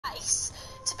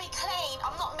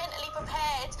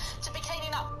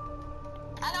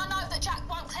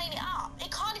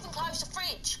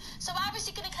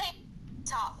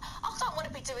up. I don't want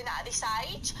to be doing that at this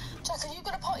age. Jack, are you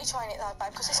going to potty train it though,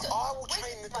 babe? Because it's good. I will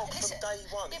train the dog from day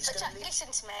one. Yeah, but Jack, listen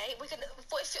to me. We're gonna.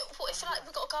 What if like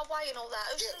we've got to go away and all that?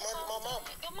 Who's my mum.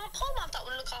 Your mum, poor mum, don't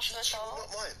want to look after her dog. Not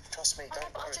mine. Trust me.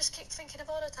 Don't worry. I just keep thinking of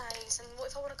holidays and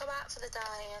what if I want to go out for the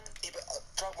day and. Yeah, but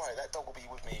don't worry. That dog will be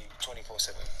with me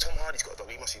 24/7. Tom Hardy's got a dog.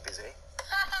 He must be busy. Okay.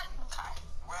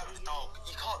 We're having a dog.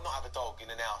 You can't not have a dog in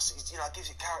an house. It's, you know, it gives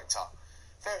it character.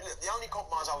 The only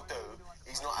compromise I'll do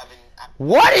is not having.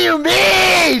 What do you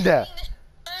mean?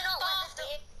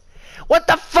 What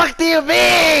the fuck do you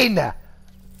mean?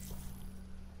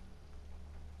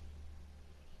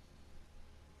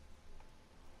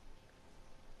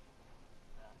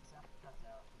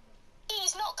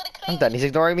 He's not gonna clean. I'm done. He's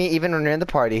ignoring me even when we're in the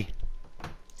party.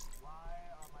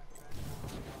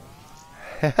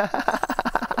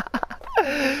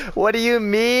 What do you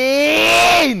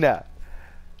mean?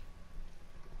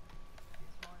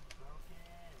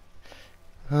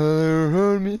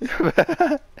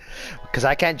 Because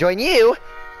I can't join you.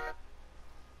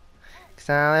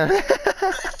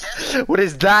 What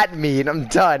does that mean? I'm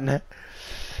done.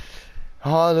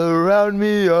 All around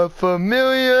me are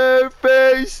familiar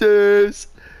faces.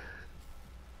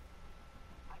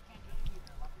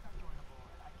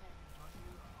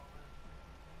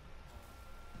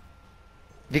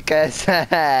 Because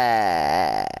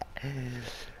I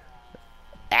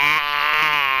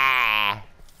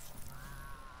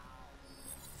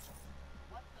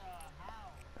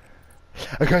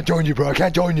can't join you, bro. I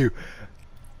can't join you.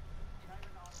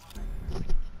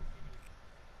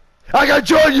 I can't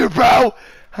join you, bro.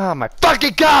 Oh my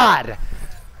fucking god!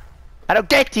 I don't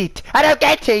get it. I don't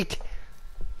get it.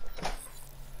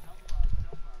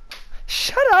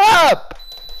 Shut up!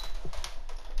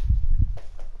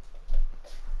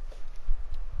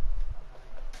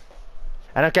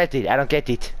 I don't get it. I don't get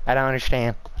it. I don't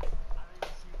understand.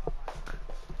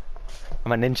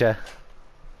 I'm a ninja.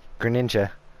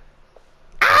 Greninja.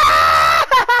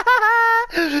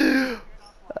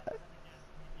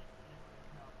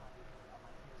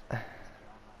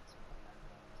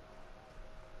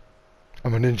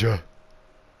 I'm a ninja.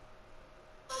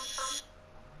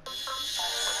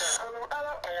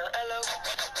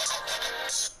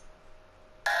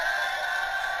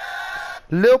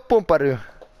 Lil Pumparu.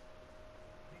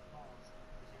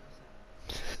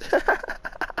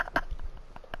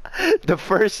 The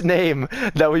first name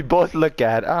that we both look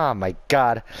at. Oh my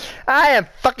god. I am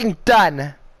fucking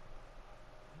done.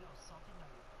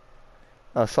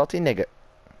 Oh, salty nigga.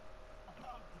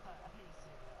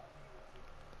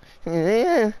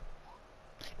 Yeah.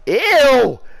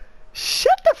 Ew!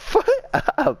 Shut the fuck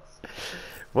up.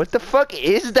 What the fuck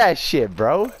is that shit,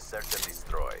 bro?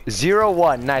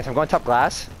 0-1. Nice. I'm going top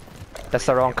glass. That's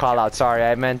the wrong call out. Sorry,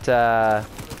 I meant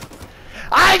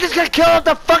I just got killed at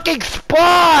the fucking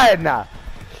spawn!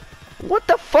 What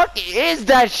the fuck is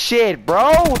that shit,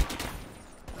 bro?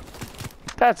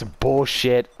 That's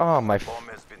bullshit. Oh my. Bomb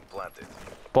has been planted.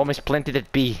 Bomb is planted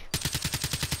at B.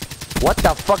 What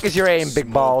the fuck is your aim,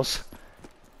 big balls?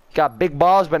 Got big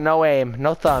balls but no aim,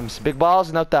 no thumbs. Big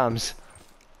balls, no thumbs.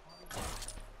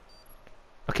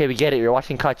 Okay, we get it. You're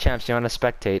watching COD Champs. You want to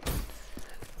spectate.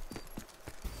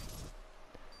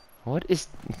 What is?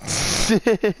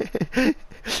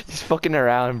 He's fucking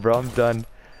around, bro. I'm done.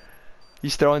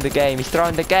 He's throwing the game. He's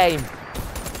throwing the game.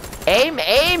 Aim,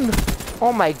 aim!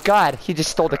 Oh my god, he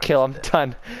just stole the kill. I'm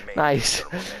done. Nice.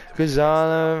 Cause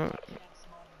no,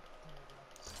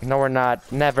 we're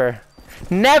not. Never.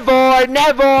 Never!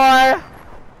 Never!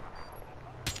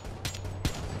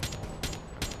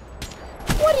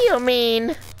 What do you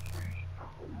mean?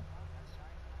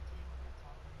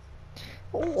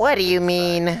 What do you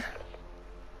mean?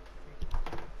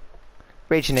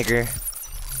 Rage nigger.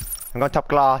 I'm going top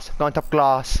glass. I'm going top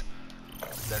glass.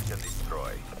 Search and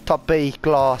destroy. Top B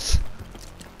glass.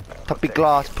 Top B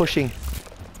glass pushing.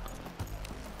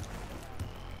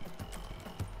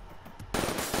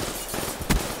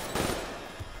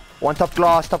 One top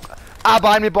glass. Top. Ah,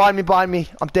 behind me, behind me, behind me.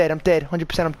 I'm dead. I'm dead.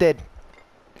 100%. I'm dead.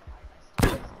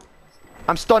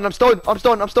 I'm stunned. I'm stunned. I'm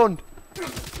stunned. I'm stunned.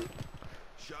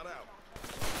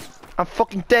 I'm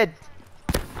fucking dead.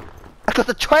 I got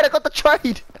the trade. I got the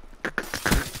trade.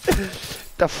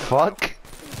 The fuck?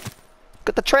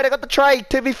 Got the trade. I got the trade.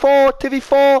 2v4.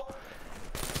 2v4.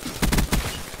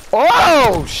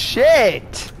 Oh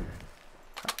shit.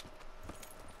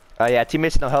 Oh yeah,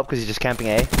 teammates no help because he's just camping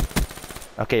A.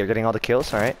 Okay, you're getting all the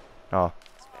kills. All right. Oh.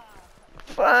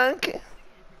 Fuck.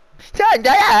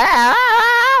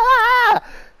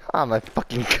 Oh my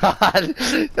fucking god.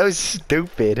 That was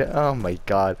stupid. Oh my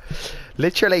god.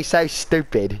 Literally so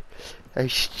stupid. So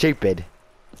stupid.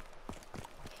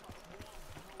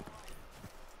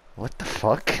 What the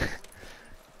fuck?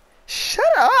 Shut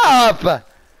up! Oh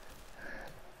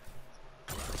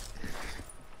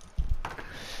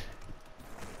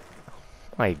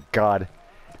my god.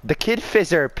 The kid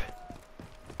Fizzerp.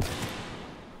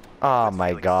 Oh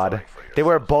my god. They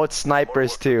were both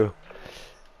snipers too.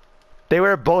 They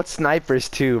were both snipers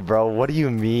too, bro. What do you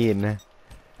mean?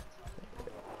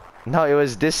 No, it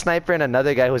was this sniper and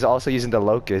another guy who was also using the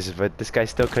Locust, but this guy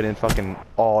still couldn't fucking...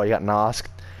 Oh, he got nosked.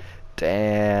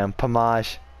 Damn,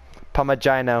 Pamaj.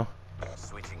 Pamagino.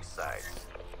 Switching sides.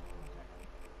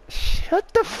 Shut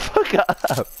the fuck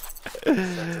up.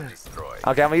 Center destroyed.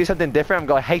 Okay, I'm gonna use something different. I'm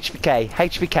going HVK.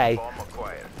 HVK. Bomb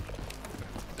acquired.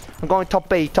 I'm going top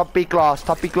B glass.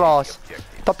 Top B glass.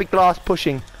 Top B glass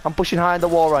pushing. I'm pushing high in the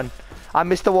wall run. I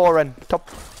missed the wall run. Top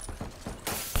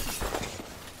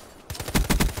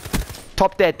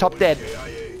dead. Top dead.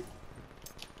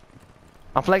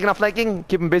 I'm flanking.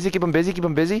 Keep him busy.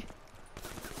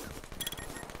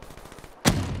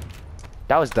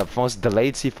 That was the most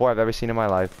delayed C4 I've ever seen in my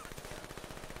life.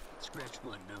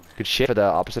 Good shit for the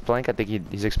opposite flank. I think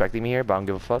he's expecting me here, but I don't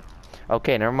give a fuck.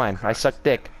 Okay, never mind. I suck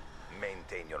dick.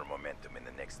 Maintain your momentum in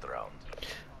the next round.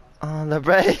 On the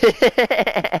break.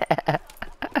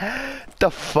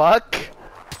 The fuck?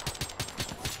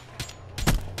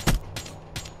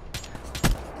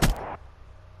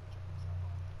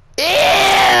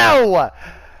 Ew!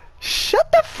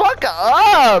 Shut the fuck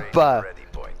up! Ready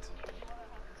point.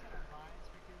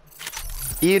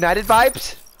 United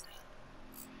vibes?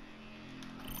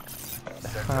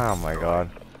 Center Oh my destroyed. god.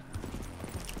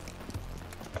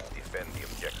 Defend the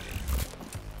objective.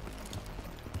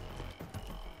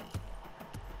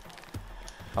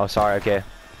 Oh, sorry, okay.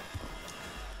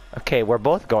 Okay, we're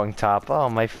both going top. Oh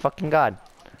my fucking god.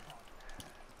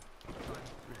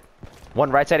 One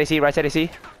right side AC, right side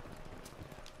AC.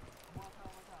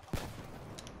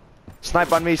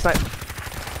 Snipe on me, snipe.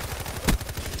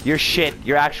 You're shit,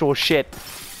 you're actual shit.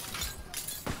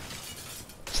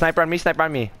 Sniper on me, sniper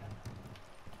on me.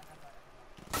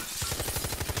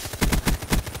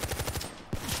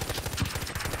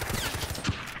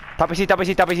 Top AC, top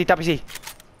AC, top AC, top AC.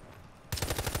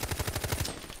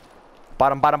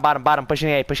 Bottom, pushing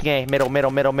A,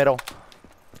 middle.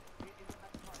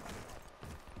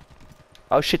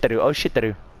 Oh shit,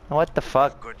 Daru. What the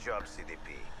fuck? Good job, CDP.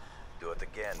 Do it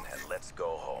again and let's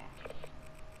go home.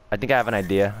 I think I have an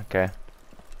idea, okay.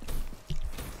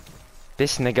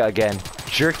 This nigga again,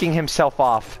 jerking himself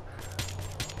off.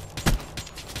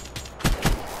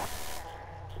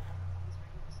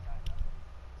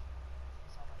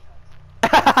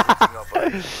 Switching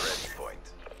operation ready point.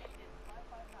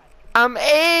 I'm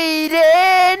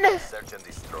Aiden! Search and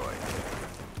destroy.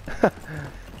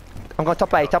 I'm going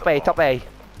top A. Is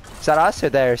that us or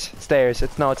theirs? It's theirs.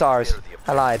 No, it's ours.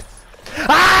 I lied.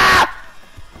 Ah!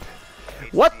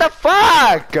 What the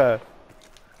fuck?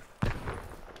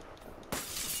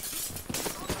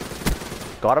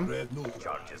 Got him?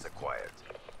 Charges acquired.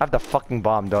 I have the fucking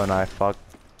bomb, don't I? Fuck.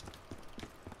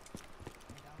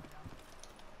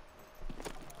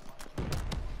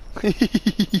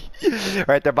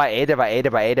 Right, they're by A.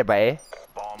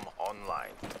 Bomb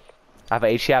online. I have a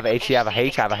H, I have a H.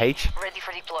 Ready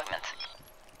for deployment.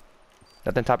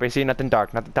 Nothing top AC, nothing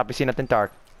dark.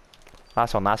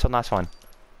 Last one.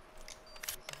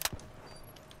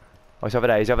 Oh, he's over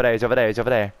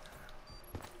there.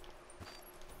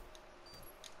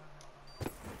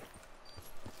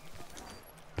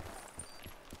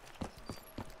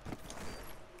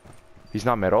 He's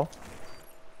not middle.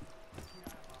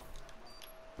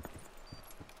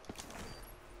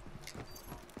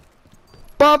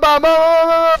 Bum.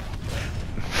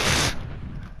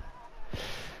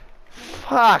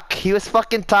 Fuck, he was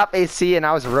fucking top AC and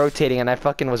I was rotating and I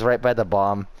fucking was right by the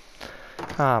bomb.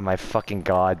 Oh my fucking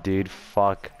god, dude.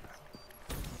 Fuck.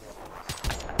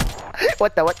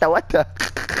 What the?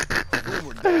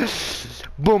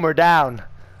 Boomer down.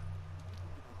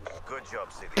 Good job,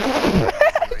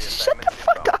 CDP. Shut the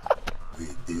fuck up.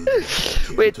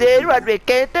 We did what we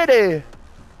came to do.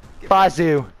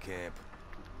 Bazoo.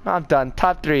 I'm done.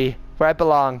 Top 3. Where I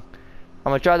belong.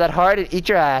 I'm gonna draw that heart and eat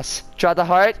your ass. Draw the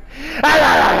heart.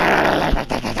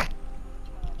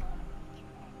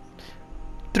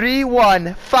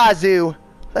 3-1. Fazoo.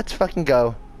 Let's fucking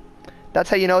go. That's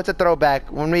how you know it's a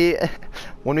throwback. When we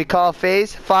call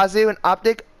phase, Fazoo and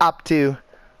Optic, Op2.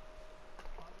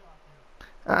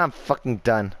 I'm fucking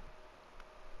done.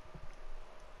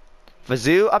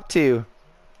 Fazoo, up 2.